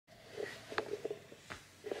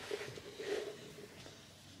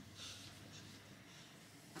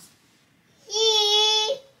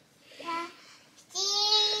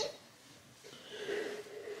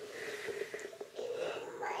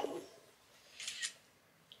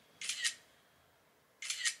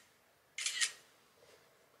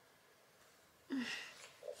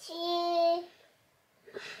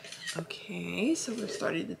Okay, so we're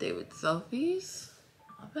starting the day with selfies.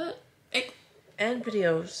 Love it. Hey. And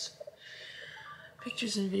videos.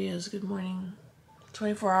 Pictures and videos. Good morning.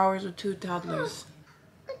 24 hours with 2 toddlers.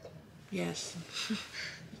 Yes.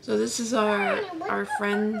 So this is our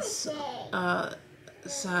friend's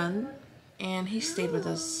son, and he stayed with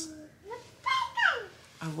us,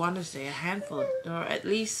 I want to say a handful, or at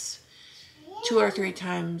least 2 or 3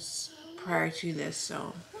 times prior to this,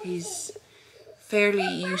 so he's fairly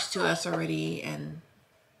used to us already and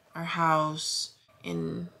our house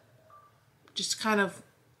and just kind of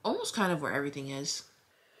almost kind of where everything is.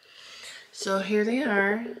 So here they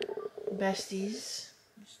are, besties,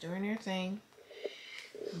 just doing their thing.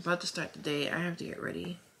 I'm about to start the day. I have to get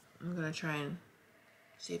ready. I'm gonna try and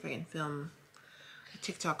see if I can film a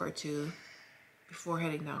TikTok or 2 before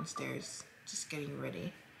heading downstairs, just getting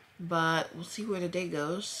ready. But we'll see where the day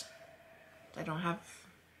goes. I don't have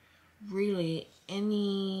really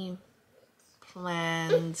any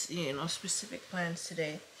plans, you know, specific plans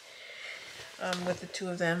today with the 2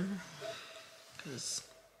 of them, because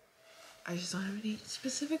I just don't have any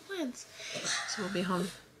specific plans. So we'll be home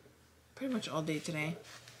pretty much all day today.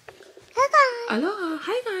 Hi guys. Aloha.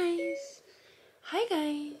 Hi guys. Hi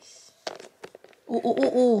guys.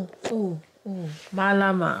 Ooh.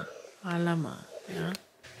 Malama. Yeah.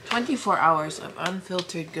 24 hours of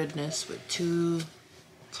unfiltered goodness with 2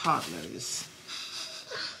 toddlers.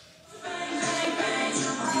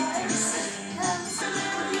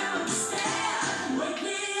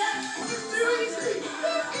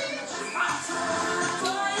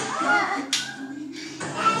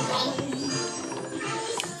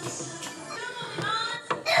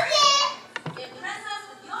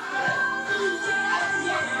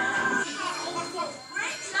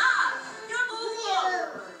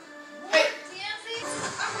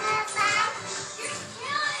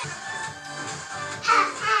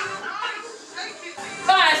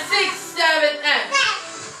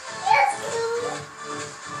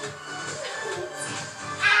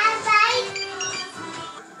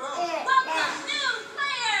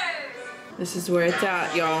 This is where it's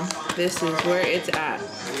at, y'all. This is where it's at.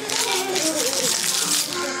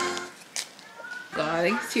 God, I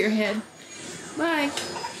can see your head. Bye.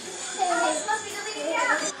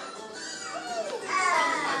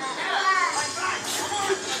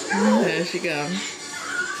 There she goes.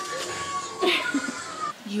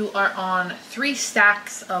 You are on 3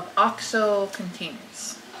 stacks of OXO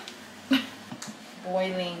containers.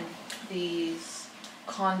 Boiling these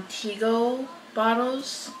Contigo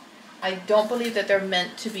bottles. I don't believe that they're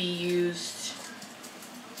meant to be used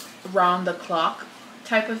round the clock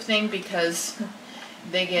type of thing, because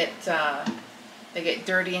they get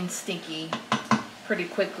dirty and stinky pretty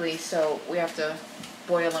quickly, so we have to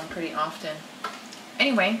boil them pretty often.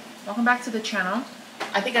 Anyway, welcome back to the channel.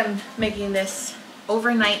 I think I'm making this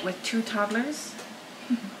overnight with 2 toddlers.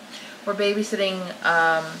 We're babysitting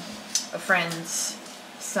a friend's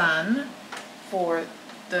son for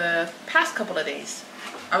the past couple of days.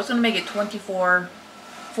 I was gonna make it 24,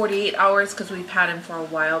 48 hours because we've had him for a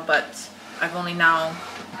while, but I've only now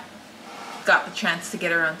got the chance to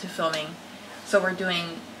get around to filming. So we're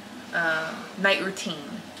doing night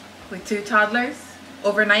routine with 2 toddlers,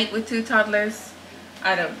 overnight with 2 toddlers.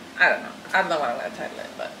 I don't know what I'm gonna title it,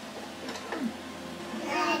 but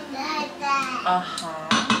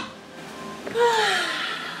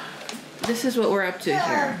this is what we're up to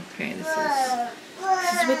here. Okay, this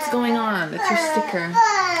is what's going on. That's your sticker.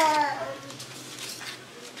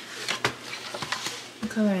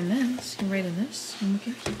 What color in this? You can write in this.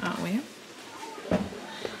 Okay. Oh, wait.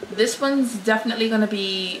 This one's definitely gonna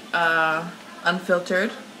be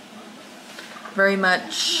unfiltered. Very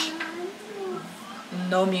much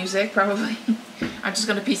no music, probably. I'm just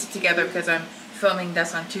gonna piece it together because I'm filming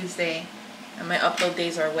this on Tuesday and my upload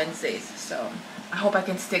days are Wednesdays. So I hope I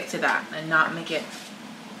can stick to that and not make it,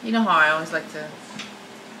 you know how I always like to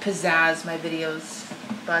pizzazz my videos.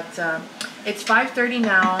 But it's 5:30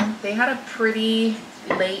 now. They had a pretty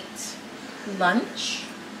late lunch.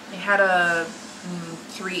 They had a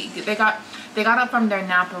they got up from their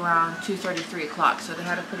nap around 2:30, 3 o'clock, so they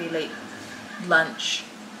had a pretty late lunch.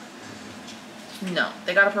 No,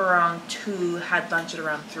 they got up around 2, had lunch at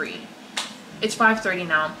around 3. It's 5:30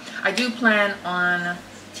 now. I do plan on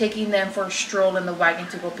taking them for a stroll in the wagon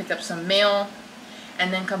to go pick up some mail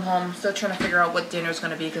and then come home. Still trying to figure out what dinner is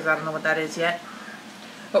going to be because I don't know what that is yet.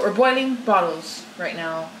 But we're boiling bottles right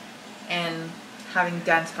now and having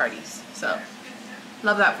dance parties. So,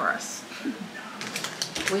 love that for us.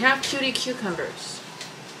 We have cutie cucumbers.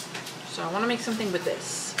 So I want to make something with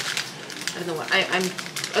this. I don't know what. I'm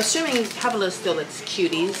assuming Pavla still likes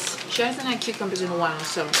cuties. She hasn't had cucumbers in a while,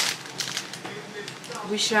 so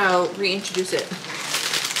we shall reintroduce it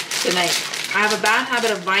tonight. I have a bad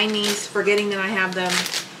habit of buying these, forgetting that I have them,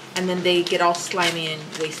 and then they get all slimy and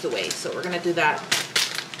waste away. So we're gonna do that.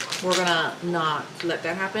 We're gonna not let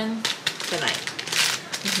that happen tonight.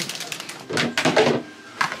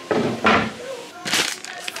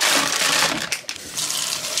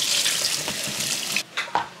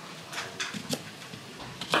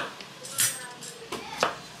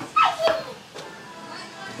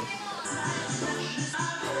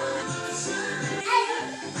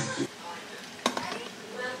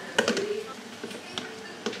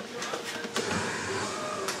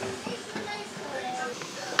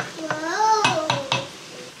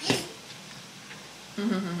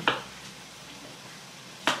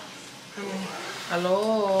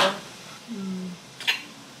 Hello. What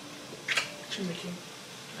you making?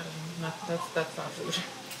 I don't know. That's not food.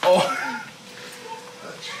 Oh.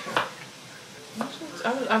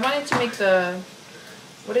 I wanted to make the,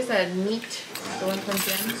 what is that, meat? The one from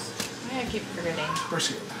Jen's? I keep forgetting.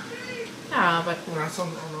 Brisket. Yeah, but Well, that's on,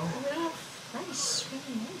 I don't know. we don't have rice. We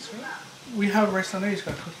have rice, right? We have rice on there, you just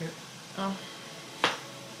gotta cook it. Oh.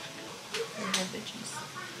 We have veggies.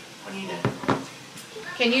 What do you do?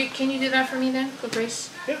 Can you do that for me then? Cook rice?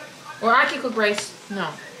 Yeah. Or I can cook rice.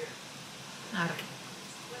 No. I don't.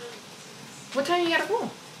 What time you gotta go?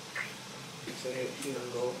 He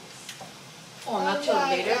doesn't go. Oh, not till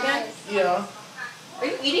later again? Yeah. Are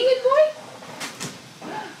you eating it, boy?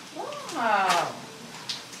 Wow.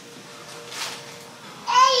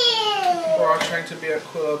 We're all trying to be at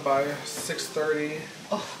Quilla by 6:30.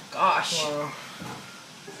 Oh gosh.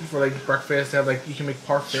 For like breakfast, they have like, you can make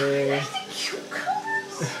parfait. Where's the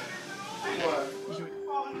cucumbers? What?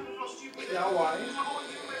 Yeah, why?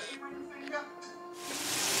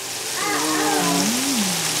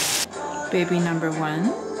 Baby number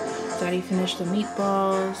one. Daddy finished the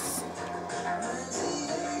meatballs.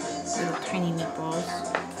 Little tiny meatballs.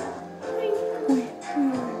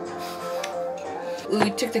 We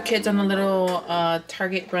took the kids on a little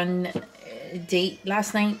Target run date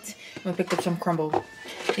last night. We picked up some crumble.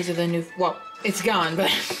 These are the new, well, it's gone, but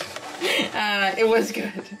it was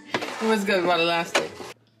good. It was good while it lasted.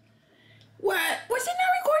 What? Was it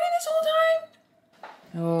not recording this whole time?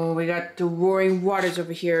 Oh, we got the roaring waters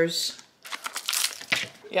over here.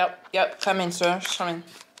 Yep, come in, sir, come in.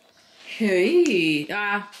 Hey,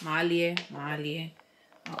 Malie.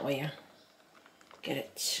 Oh, yeah. Get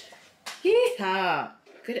it. Yeah.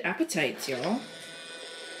 Good appetite, y'all.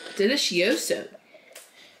 Delicioso.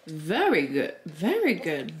 Very good. Very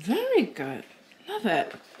good. Very good. Love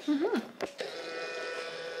it.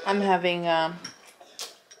 I'm having a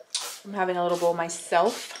little bowl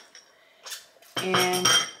myself. And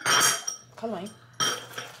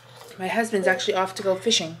my husband's actually off to go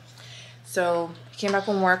fishing. So he came back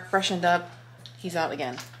from work, freshened up. He's out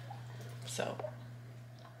again. So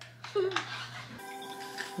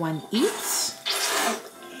one eats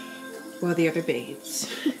while the other bathes.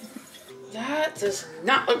 That does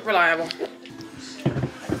not look reliable.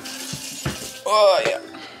 Oh yeah.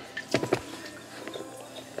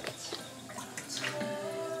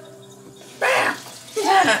 Bam!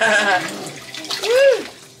 Woo!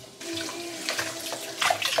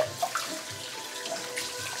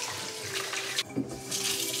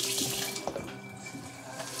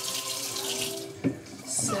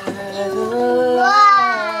 Satellite.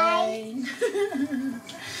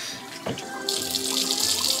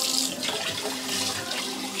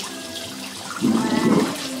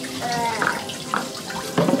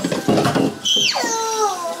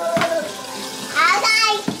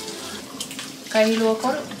 Kahilo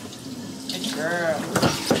ako. Good girl.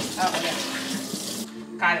 Oh, okay.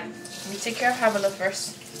 Got it. Let me take care of Havila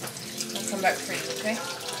first. I'll come back for you, okay?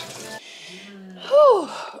 Whew.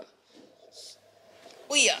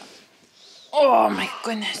 Oh, yeah. Oh, my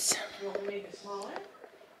goodness. You want me to make it smaller?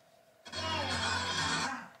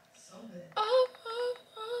 Oh,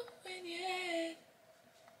 in your head.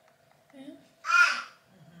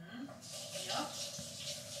 Yeah.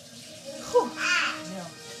 Whew. Yeah.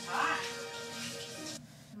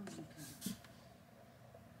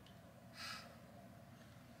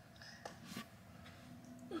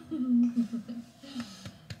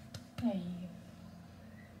 Hey.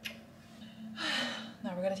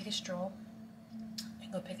 Now we're gonna take a stroll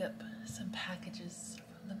and go pick up some packages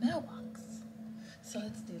from the mailbox. So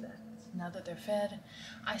let's do that. Now that they're fed,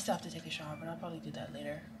 I still have to take a shower, but I'll probably do that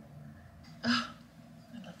later. Oh,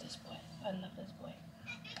 I love this boy. I love this boy.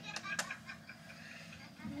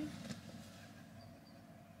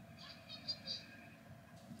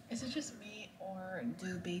 Is it just me, or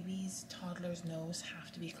do babies, toddlers' nose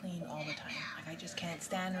have to be clean all the time? Like, I just can't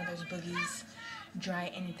stand when there's boogies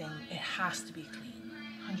dry anything, it has to be clean,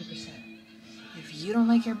 100%. If you don't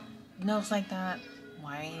like your nails like that,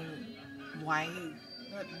 why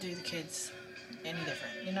do the kids any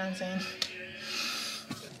different? You know what I'm saying?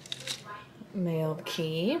 Mailed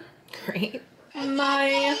key, great.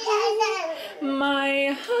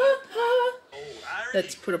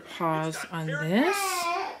 Let's put a pause on this.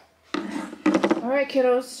 All right,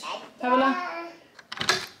 kiddos, have a laugh.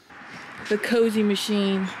 The cozy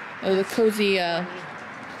machine, or the cozy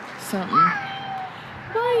something.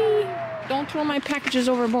 Bye. Don't throw my packages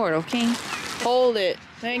overboard, okay? Hold it.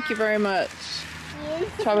 Thank you very much.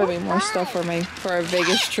 Probably more stuff for our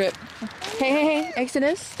Vegas trip. Hey,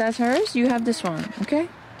 Exodus, that's hers. You have this one, okay?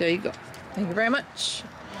 There you go. Thank you very much.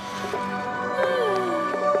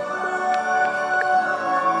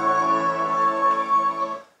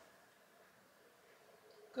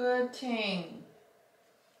 Good thing.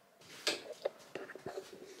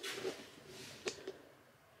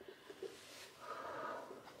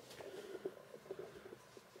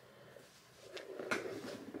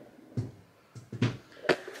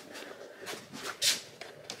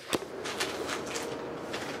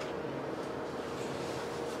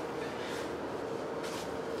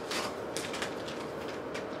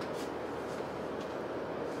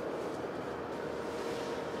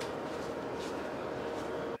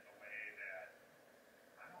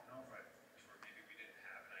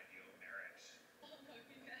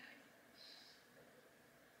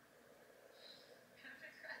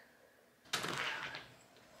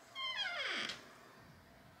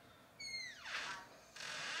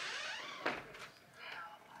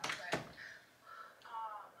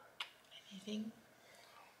 Anything?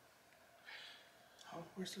 Oh,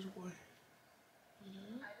 where's this boy?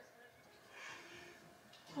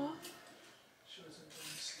 Huh? She wasn't going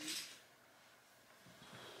to sleep.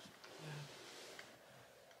 Yeah.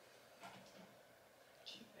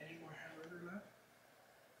 Any more hamburger left?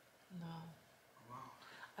 No. Oh, wow.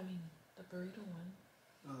 I mean, the burrito one.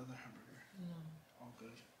 No, the hamburger. No. All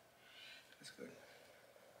good. That's good.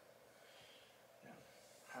 Yeah.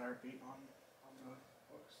 Had our beat on the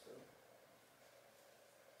books though.